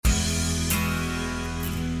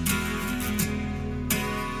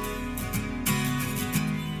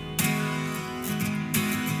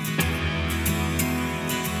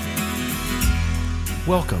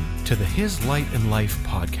Welcome to the His Light and Life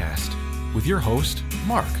podcast with your host,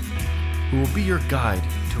 Mark, who will be your guide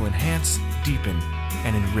to enhance, deepen,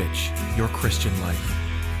 and enrich your Christian life.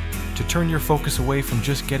 To turn your focus away from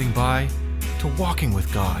just getting by to walking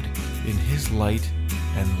with God in His light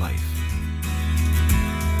and life.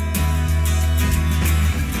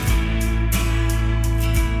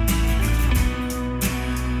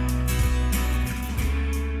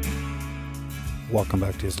 Welcome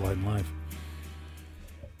back to His Light and Life.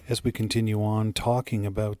 As we continue on talking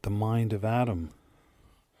about the mind of Adam,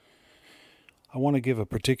 I want to give a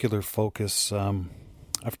particular focus.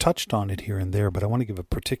 I've touched on it here and there, but I want to give a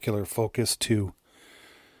particular focus to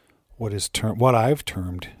what I've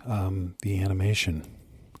termed the animation,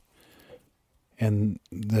 and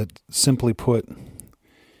that simply put,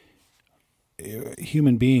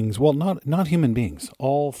 human beings. Well, not human beings.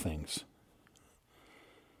 All things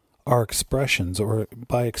are expressions, or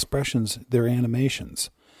by expressions, they're animations.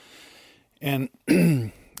 And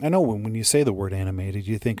I know when you say the word animated,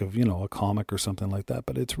 you think of, a comic or something like that,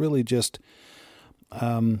 but it's really just,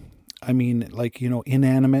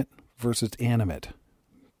 inanimate versus animate.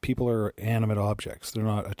 People are animate objects. They're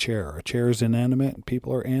not a chair. A chair is inanimate, and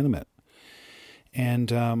people are animate.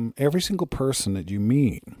 And every single person that you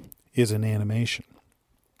meet is an animation.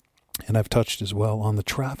 And I've touched as well on the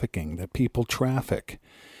trafficking, that people traffic.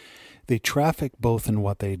 They traffic both in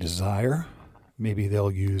what they desire. Maybe they'll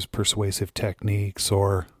use persuasive techniques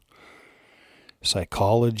or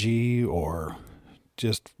psychology or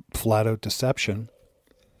just flat out deception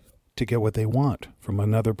to get what they want from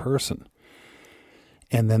another person.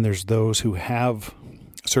 And then there's those who have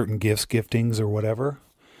certain gifts, giftings or whatever,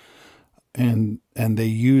 and they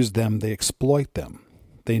use them, they exploit them.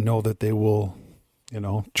 They know that they will,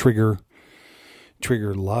 trigger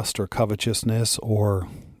lust or covetousness, or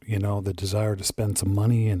the desire to spend some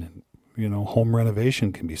money, and home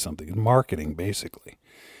renovation can be something. Marketing, basically.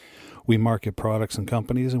 We market products and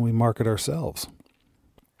companies, and we market ourselves.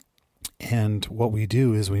 And what we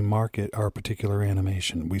do is we market our particular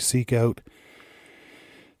animation. We seek out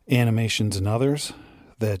animations in others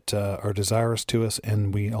that are desirous to us,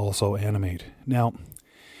 and we also animate. Now,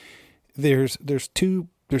 there's two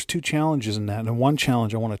challenges in that, and one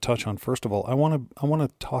challenge I want to touch on. First of all, I want to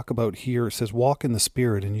talk about here. It says, "Walk in the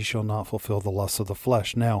Spirit, and ye shall not fulfill the lusts of the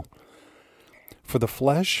flesh." Now, for the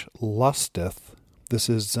flesh lusteth. This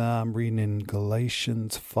is reading in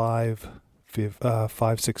Galatians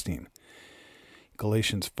 5:16.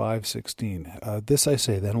 Galatians 5:16. This I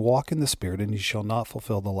say then, walk in the Spirit, and ye shall not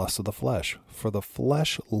fulfill the lusts of the flesh. For the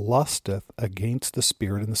flesh lusteth against the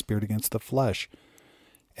Spirit, and the Spirit against the flesh.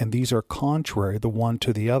 And these are contrary the one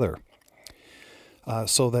to the other,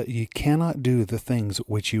 so that ye cannot do the things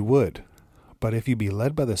which you would. But if you be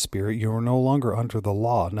led by the Spirit, you are no longer under the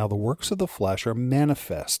law. Now the works of the flesh are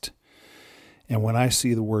manifest. And when I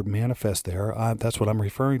see the word manifest there, that's what I'm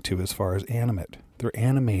referring to as far as animate. They're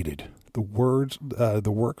animated. The works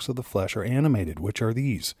of the flesh are animated, which are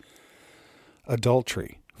these: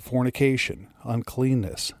 adultery, fornication,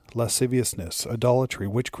 uncleanness, lasciviousness, idolatry,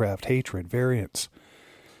 witchcraft, hatred, variance,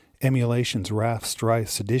 emulations, wrath, strife,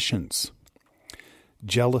 seditions,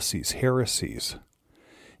 jealousies, heresies,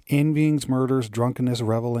 envyings, murders, drunkenness,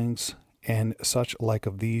 revelings, and such like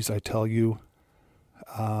of these I tell you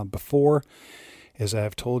before, as I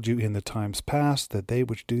have told you in the times past, that they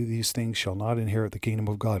which do these things shall not inherit the kingdom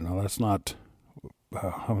of God. Now that's not,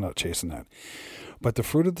 I'm not chasing that. But the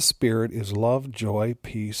fruit of the Spirit is love, joy,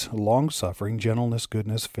 peace, long-suffering, gentleness,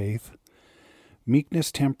 goodness, faith,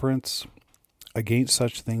 meekness, temperance. Against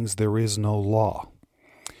such things there is no law.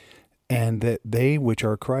 And that they which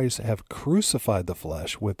are Christ have crucified the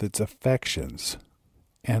flesh with its affections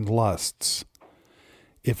and lusts.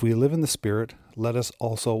 If we live in the Spirit, let us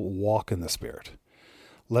also walk in the Spirit.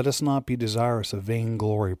 Let us not be desirous of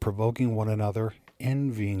vainglory, provoking one another,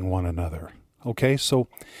 envying one another. Okay, so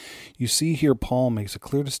you see here Paul makes a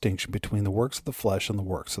clear distinction between the works of the flesh and the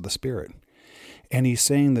works of the Spirit. And he's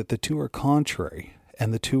saying that the two are contrary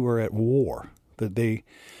and the two are at war, that they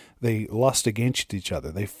lust against each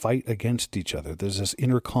other. They fight against each other. There's this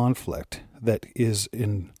inner conflict that is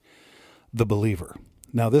in the believer.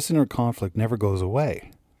 Now, this inner conflict never goes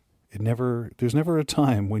away. There's never a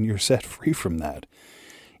time when you're set free from that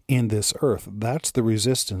in this earth. That's the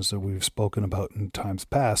resistance that we've spoken about in times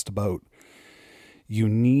past, about you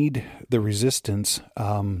need the resistance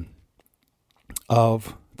of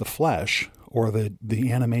the flesh, or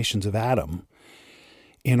the animations of Adam,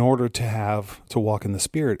 in order to walk in the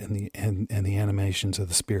Spirit, and the animations of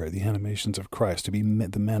the Spirit, the animations of Christ, to be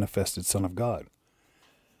the manifested Son of God.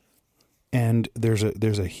 And there's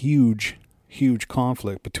a huge huge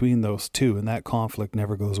conflict between those two, and that conflict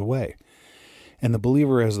never goes away. And the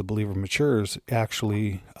believer, as the believer matures,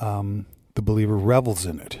 actually, the believer revels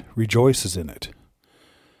in it, rejoices in it.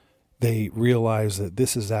 They realize that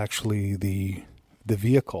this is actually the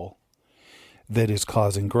vehicle that is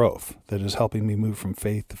causing growth, that is helping me move from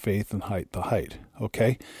faith to faith and height to height.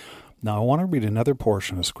 Okay? Now, I want to read another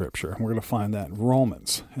portion of Scripture. We're going to find that in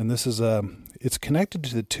Romans. And this is, it's connected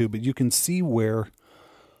to the two, but you can see where,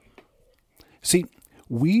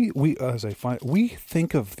 we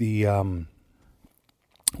think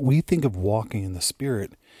of walking in the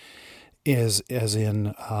Spirit as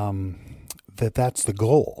in, that's the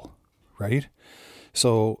goal, right?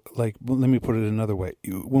 So, let me put it another way.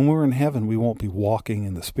 When we're in heaven, we won't be walking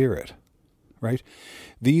in the Spirit, right?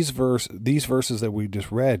 These verses that we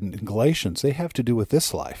just read in Galatians, they have to do with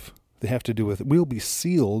this life. They have to do with, we'll be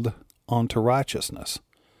sealed onto righteousness.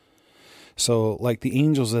 So, like the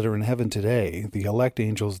angels that are in heaven today, the elect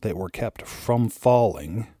angels that were kept from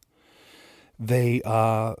falling, they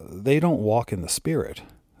don't walk in the Spirit.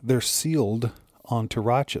 They're sealed onto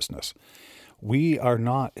righteousness. We are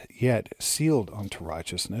not yet sealed unto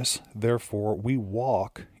righteousness, therefore we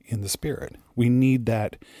walk in the Spirit. We need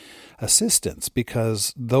that assistance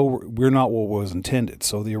because though we're not what was intended,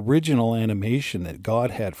 so the original animation that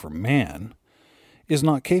God had for man is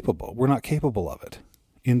not capable. We're not capable of it.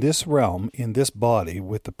 In this realm, in this body,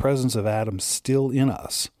 with the presence of Adam still in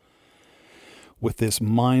us, with this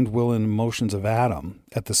mind, will, and emotions of Adam,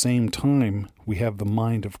 at the same time we have the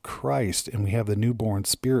mind of Christ and we have the newborn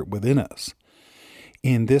Spirit within us.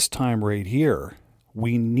 In this time right here,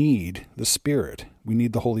 we need the Spirit. We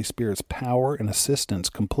need the Holy Spirit's power and assistance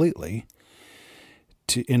completely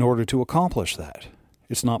in order to accomplish that.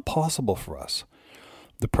 It's not possible for us.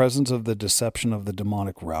 The presence of the deception of the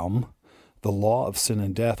demonic realm, the law of sin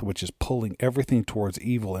and death, which is pulling everything towards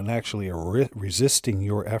evil and actually resisting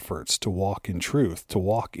your efforts to walk in truth, to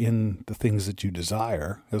walk in the things that you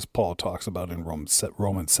desire, as Paul talks about in Romans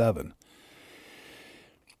 7.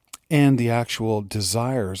 And the actual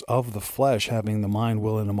desires of the flesh, having the mind,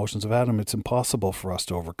 will, and emotions of Adam, it's impossible for us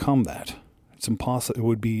to overcome that. It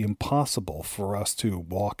would be impossible for us to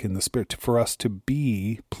walk in the Spirit, for us to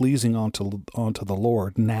be pleasing unto the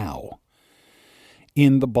Lord now,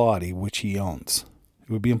 in the body which He owns.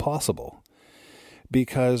 It would be impossible,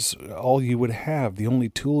 because all you would have, the only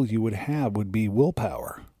tool you would have, would be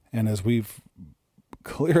willpower. And as we've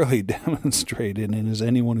clearly demonstrated, and as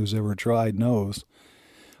anyone who's ever tried knows,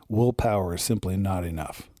 willpower is simply not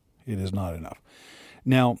enough. It is not enough.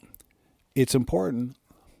 Now, it's important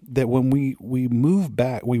that when we move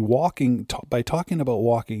back, by talking about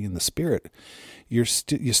walking in the Spirit, you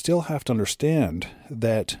still have to understand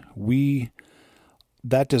that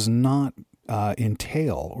that does not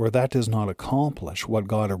entail, or that does not accomplish what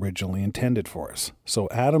God originally intended for us. So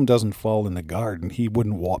Adam doesn't fall in the garden. He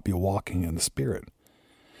wouldn't be walking in the Spirit.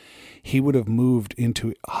 He would have moved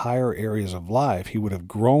into higher areas of life. He would have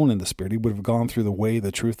grown in the Spirit. He would have gone through the way,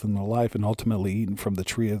 the truth, and the life, and ultimately eaten from the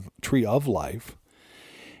tree of life.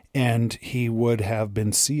 And he would have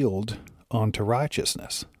been sealed onto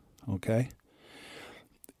righteousness. Okay?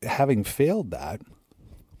 Having failed that,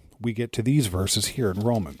 we get to these verses here in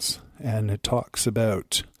Romans. And it talks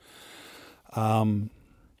about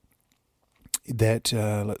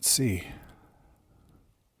let's see.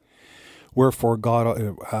 Wherefore God,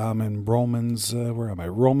 in Romans,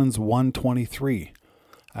 Romans 1:23,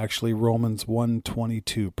 actually Romans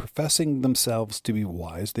 1:22, professing themselves to be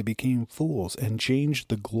wise, they became fools and changed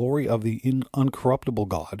the glory of the uncorruptible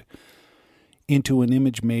God into an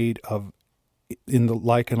image made in the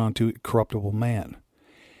likened unto corruptible man,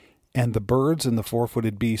 and the birds and the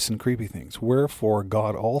four-footed beasts and creepy things. Wherefore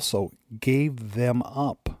God also gave them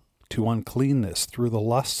up to uncleanness through the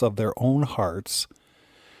lusts of their own hearts,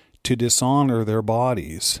 to dishonor their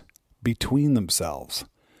bodies between themselves,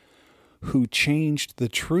 who changed the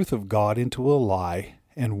truth of God into a lie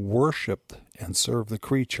and worshipped and served the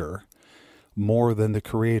creature more than the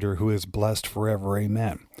Creator, who is blessed forever.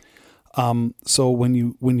 Amen. So when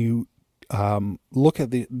you look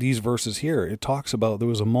at these verses here, it talks about there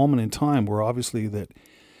was a moment in time where obviously that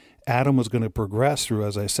Adam was going to progress through,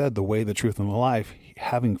 as I said, the way, the truth, and the life.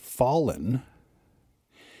 Having fallen,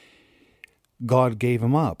 God gave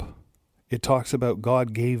him up. It talks about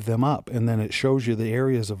God gave them up, and then it shows you the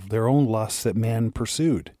areas of their own lusts that man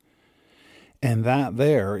pursued. And that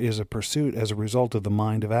there is a pursuit as a result of the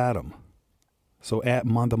mind of Adam. So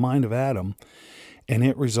the mind of Adam, and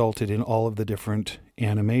it resulted in all of the different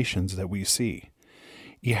animations that we see.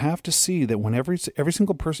 You have to see that when every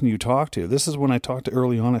single person you talk to, this is when I talked to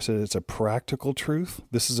early on, I said it's a practical truth.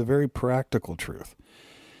 This is a very practical truth.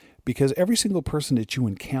 Because every single person that you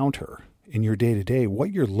encounter in your day-to-day,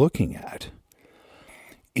 what you're looking at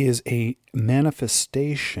is a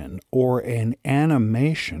manifestation or an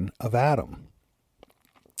animation of Adam.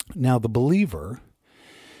 Now, the believer,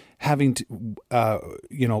 having to,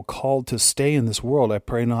 called to stay in this world, I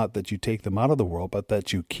pray not that you take them out of the world, but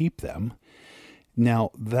that you keep them.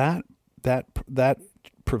 Now, that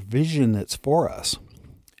provision that's for us,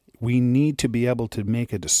 we need to be able to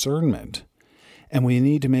make a discernment, and we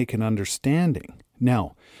need to make an understanding.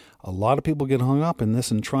 Now, a lot of people get hung up in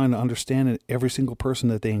this and trying to understand every single person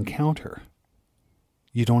that they encounter.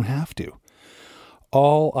 You don't have to.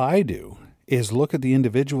 All I do is look at the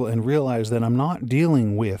individual and realize that I'm not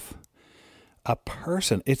dealing with a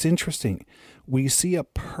person. It's interesting. We see a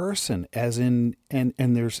person as in, and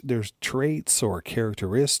there's traits or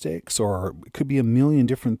characteristics, or it could be a million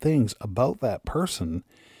different things about that person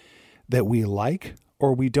that we like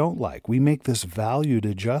or we don't like. We make this valued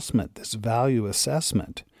adjustment, this value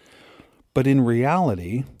assessment. But in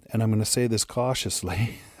reality, and I'm going to say this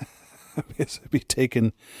cautiously, because it'd be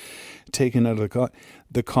taken out of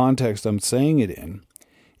the context I'm saying it in.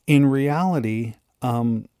 In reality,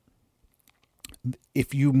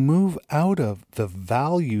 if you move out of the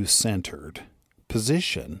value-centered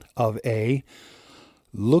position of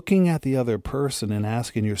looking at the other person and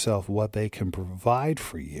asking yourself what they can provide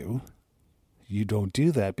for you, you don't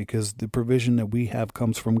do that, because the provision that we have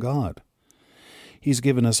comes from God. He's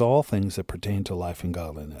given us all things that pertain to life and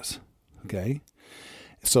godliness. Okay?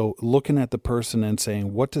 So looking at the person and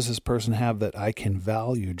saying, what does this person have that I can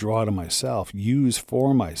value, draw to myself, use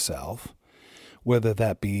for myself, whether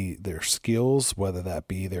that be their skills, whether that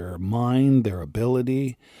be their mind, their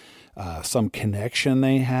ability, some connection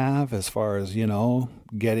they have as far as,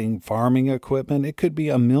 getting farming equipment. It could be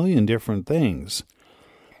a million different things.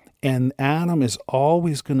 And Adam is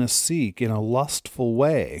always going to seek in a lustful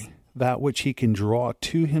way that which he can draw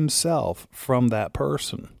to himself from that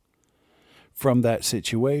person, from that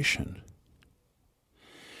situation.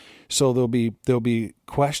 So there'll be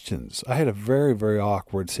questions. I had a very, very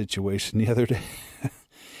awkward situation the other day.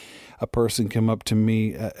 A person came up to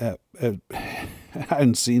me. I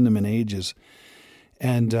hadn't seen them in ages.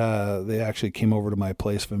 And they actually came over to my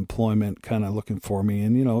place of employment kind of looking for me.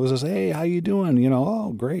 And, it was just, hey, how you doing?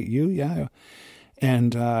 Oh, great. You? Yeah.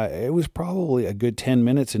 And it was probably a good 10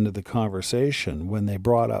 minutes into the conversation when they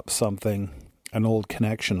brought up an old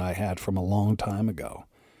connection I had from a long time ago.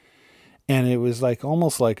 And it was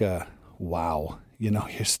almost like a, wow,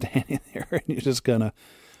 you're standing there and you're just gonna,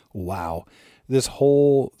 wow, this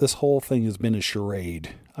whole thing has been a charade.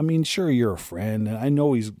 I mean, sure, you're a friend, and I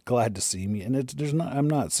know he's glad to see me. And I'm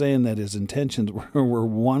not saying that his intentions were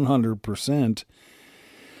 100%,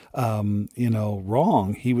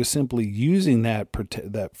 wrong. He was simply using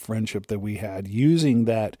that friendship that we had, using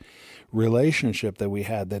that relationship that we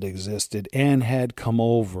had that existed and had come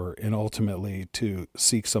over and ultimately to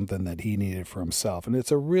seek something that he needed for himself. And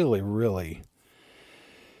it's a really, really,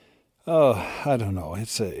 I don't know.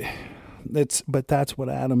 But that's what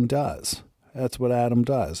Adam does. That's what Adam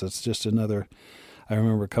does. It's just another, I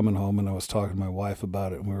remember coming home and I was talking to my wife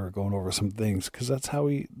about it, and we were going over some things, because that's how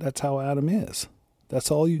Adam is.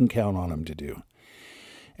 That's all you can count on him to do.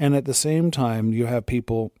 And at the same time, you have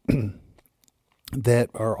people that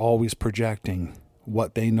are always projecting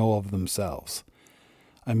what they know of themselves.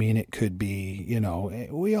 I mean, it could be,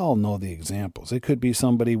 we all know the examples. It could be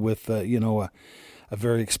somebody with, a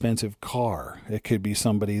very expensive car. It could be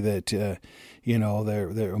somebody that,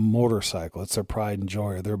 they're a motorcycle. It's their pride and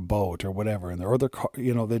joy, or their boat, or whatever. And their car,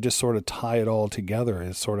 they just sort of tie it all together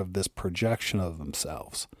as sort of this projection of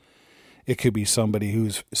themselves. It could be somebody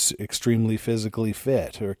who's extremely physically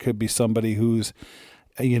fit, or it could be somebody who's,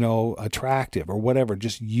 attractive, or whatever.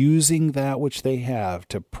 Just using that which they have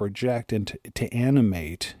to project and to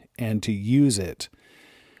animate and to use it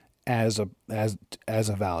as a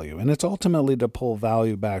value. And it's ultimately to pull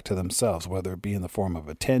value back to themselves, whether it be in the form of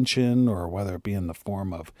attention, or whether it be in the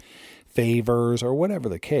form of favors, or whatever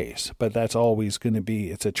the case. But that's always going to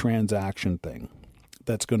be, it's a transaction thing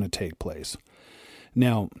that's going to take place.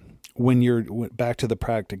 Now, when you're back to the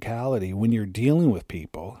practicality, when you're dealing with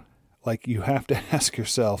people, you have to ask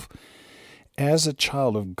yourself, as a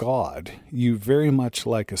child of God, you very much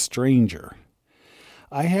like a stranger.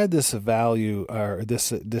 I had this value, or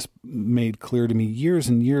this made clear to me years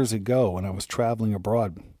and years ago when I was traveling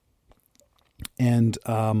abroad. And,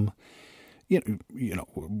 I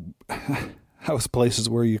was places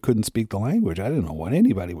where you couldn't speak the language. I didn't know what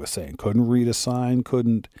anybody was saying. Couldn't read a sign,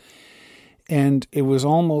 And it was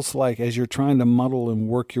almost like, as you're trying to muddle and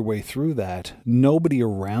work your way through that, nobody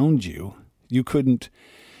around you, you couldn't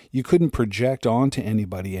You couldn't project onto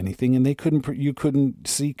anybody anything, and you couldn't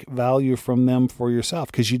seek value from them for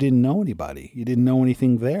yourself because you didn't know anybody. You didn't know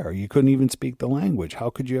anything there. You couldn't even speak the language. How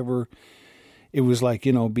could you ever? It was like,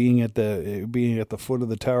 being at the foot of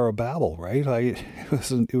the Tower of Babel, right?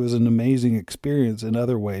 It was an amazing experience in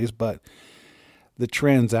other ways, but the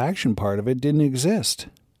transaction part of it didn't exist.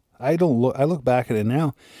 I look back at it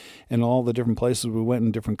now, and all the different places we went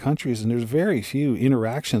in different countries, and there's very few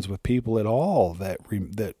interactions with people at all that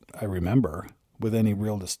I remember with any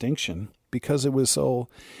real distinction, because there was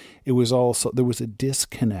a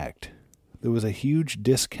disconnect. There was a huge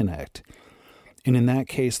disconnect. And in that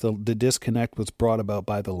case, the disconnect was brought about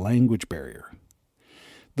by the language barrier.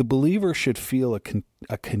 The believer should feel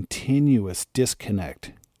a continuous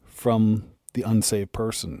disconnect from the unsaved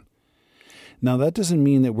person. Now, that doesn't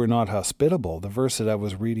mean that we're not hospitable. The verse that I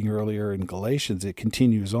was reading earlier in Galatians, it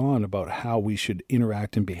continues on about how we should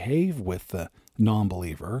interact and behave with the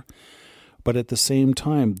non-believer. But at the same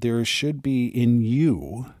time, there should be in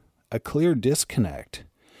you a clear disconnect,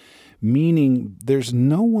 meaning there's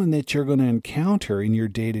no one that you're going to encounter in your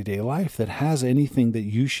day-to-day life that has anything that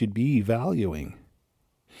you should be valuing.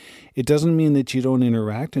 It doesn't mean that you don't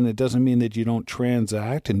interact, and it doesn't mean that you don't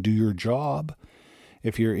transact and do your job.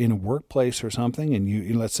 If you're in a workplace or something,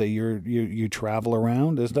 and let's say you travel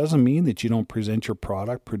around, it doesn't mean that you don't present your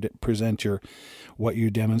product, present what you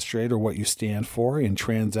demonstrate or what you stand for, and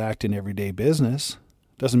transact in everyday business.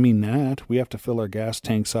 Doesn't mean that. We have to fill our gas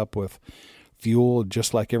tanks up with fuel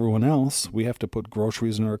just like everyone else. We have to put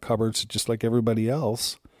groceries in our cupboards just like everybody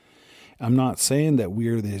else. I'm not saying that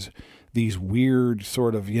we're these weird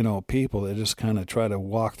sort of, people that just kind of try to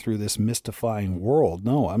walk through this mystifying world.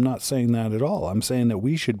 No, I'm not saying that at all. I'm saying that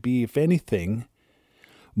we should be, if anything,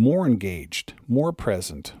 more engaged, more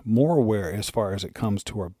present, more aware as far as it comes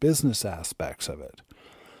to our business aspects of it.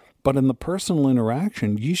 But in the personal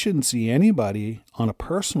interaction, you shouldn't see anybody on a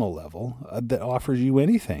personal level that offers you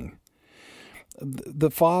anything.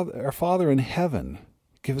 Our Father in heaven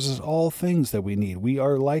gives us all things that we need. We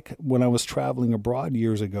are like when I was traveling abroad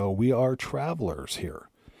years ago, we are travelers here.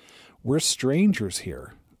 We're strangers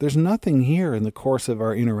here. There's nothing here in the course of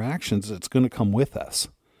our interactions that's going to come with us.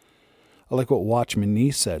 I like what Watchman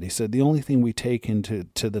Nee said. He said, the only thing we take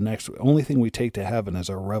only thing we take to heaven is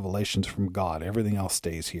our revelations from God. Everything else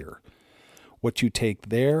stays here. What you take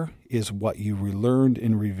there is what you relearned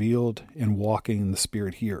and revealed in walking in the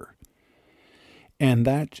Spirit here. And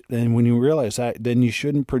when you realize that, then you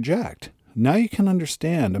shouldn't project. Now you can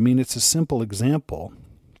understand. I mean, it's a simple example,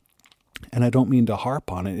 and I don't mean to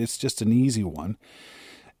harp on it. It's just an easy one.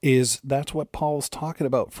 That's what Paul's talking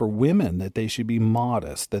about for women, that they should be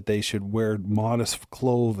modest, that they should wear modest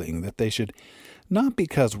clothing, that they should, not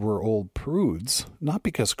because we're old prudes, not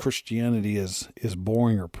because Christianity is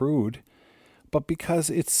boring or prude, but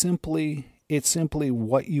because it's simply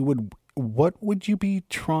what would you be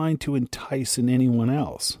trying to entice in anyone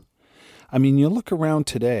else? I mean, you look around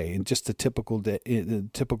today in just the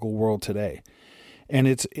typical world today, and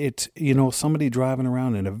it's somebody driving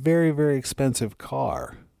around in a very, very expensive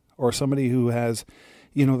car, or somebody who has,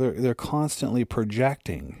 they're constantly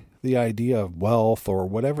projecting the idea of wealth or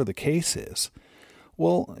whatever the case is.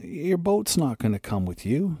 Well, your boat's not going to come with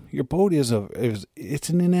you. Your boat it's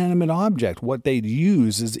an inanimate object. What they'd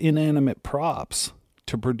use is inanimate props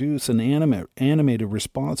to produce an animated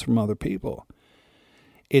response from other people.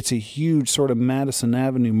 It's a huge sort of Madison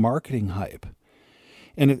Avenue marketing hype.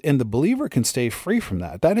 And the believer can stay free from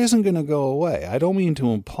that. That isn't going to go away. I don't mean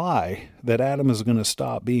to imply that Adam is going to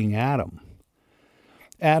stop being Adam.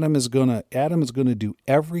 Adam is going to do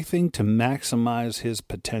everything to maximize his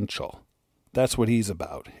potential. That's what he's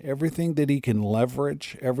about. Everything that he can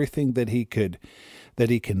leverage, everything that he can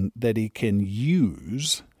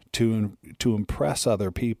use to impress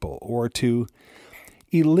other people, or to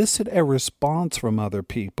elicit a response from other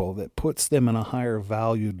people that puts them in a higher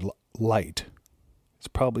valued light. It's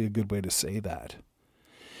probably a good way to say that.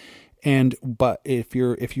 But if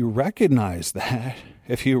you recognize that,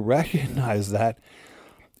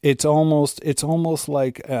 it's almost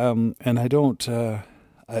like, and I don't,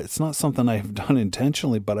 it's not something I've done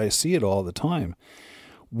intentionally, but I see it all the time,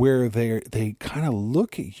 where they kind of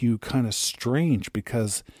look at you kind of strange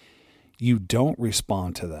because you don't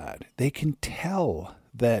respond to that. They can tell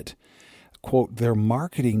that, quote, their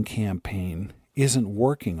marketing campaign isn't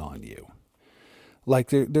working on you. Like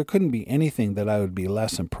there couldn't be anything that I would be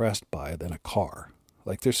less impressed by than a car.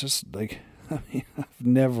 Like there's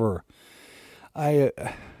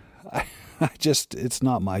just it's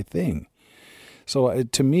not my thing. So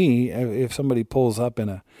to me, if somebody pulls up in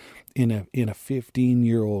a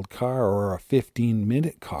 15-year-old car or a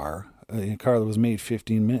 15-minute car, a car that was made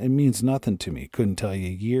 15 minutes, it means nothing to me. Couldn't tell you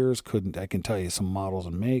years, I can tell you some models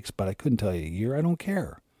and makes, but I couldn't tell you a year. I don't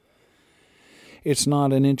care. It's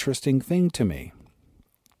not an interesting thing to me.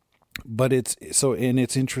 But it's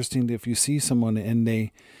interesting if you see someone and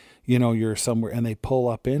they, you're somewhere and they pull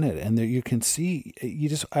up in it and you can see, you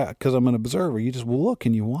just, because I'm an observer, you just look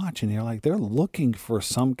and you watch and you're like, they're looking for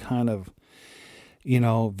some kind of,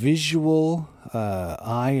 visual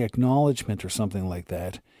eye acknowledgement or something like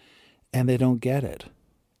that, and they don't get it.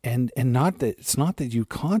 And not that it's not that you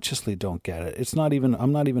consciously don't get it.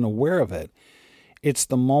 I'm not even aware of it. It's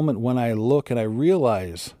the moment when I look and I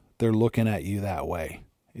realize they're looking at you that way.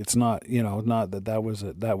 It's not, not that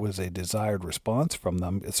was a desired response from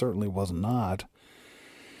them. It certainly was not.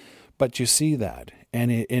 But you see that,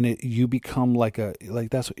 and you become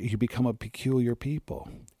you become a peculiar people.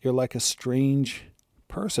 You're like a strange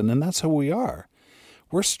person, and that's who we are.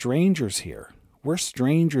 We're strangers here. We're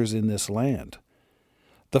strangers in this land.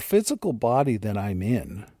 The physical body that I'm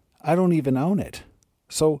in, I don't even own it.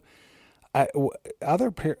 So,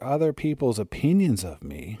 other people's opinions of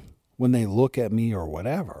me, when they look at me or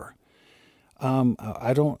whatever,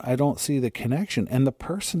 I don't see the connection. And the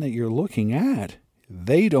person that you're looking at,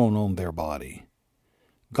 they don't own their body.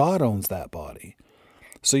 God owns that body.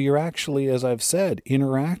 So you're actually, as I've said,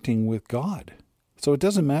 interacting with God. So it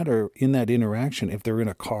doesn't matter in that interaction if they're in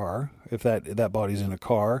a car, if that body's in a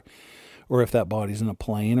car, or if that body's in a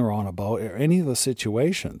plane or on a boat, or any of the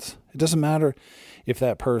situations. It doesn't matter if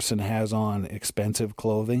that person has on expensive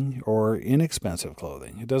clothing or inexpensive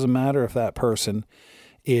clothing. It doesn't matter if that person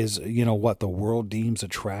is, what the world deems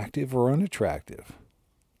attractive or unattractive.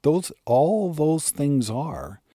 All those things are